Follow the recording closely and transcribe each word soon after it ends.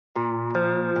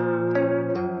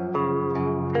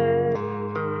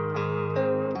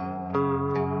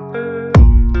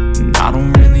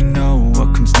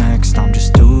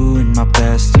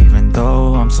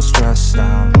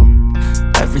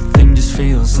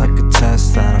feels like a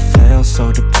test that I fail,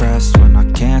 so depressed when I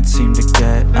can't seem to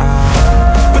get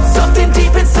out. But something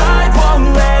deep inside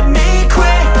won't let me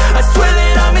quit. I swear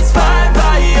that I'm inspired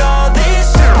by all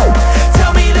this shit.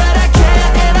 Tell me that I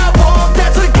can't and I won't.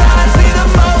 That's what guides me the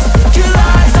most. Your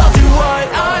lies, I'll do what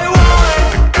I want.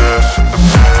 The gas in the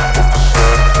back of the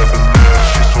set, never leave,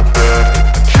 she's so bad.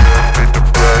 Can't beat the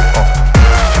brag,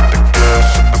 hit the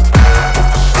gas in the back of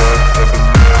the set, never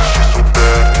leave, she's so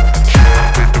bad.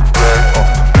 Can't beat the brag,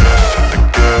 hit the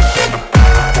gas in the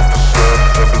back of the set, never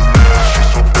leave, she's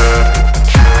so bad.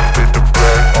 Can't beat the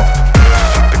brag,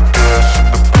 hit the gas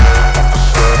in the back of the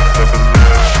set, never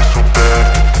leave, she's so bad.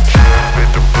 Can't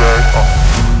beat the brag,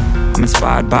 I'm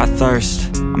inspired by thirst,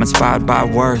 I'm inspired by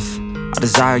worth. I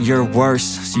desire your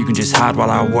worst, so you can just hide while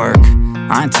I work.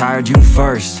 I ain't tired, you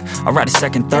first. I'll write a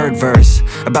second, third verse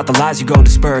about the lies you go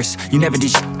disperse. You never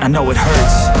did shit, I know it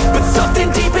hurts. But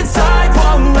something deep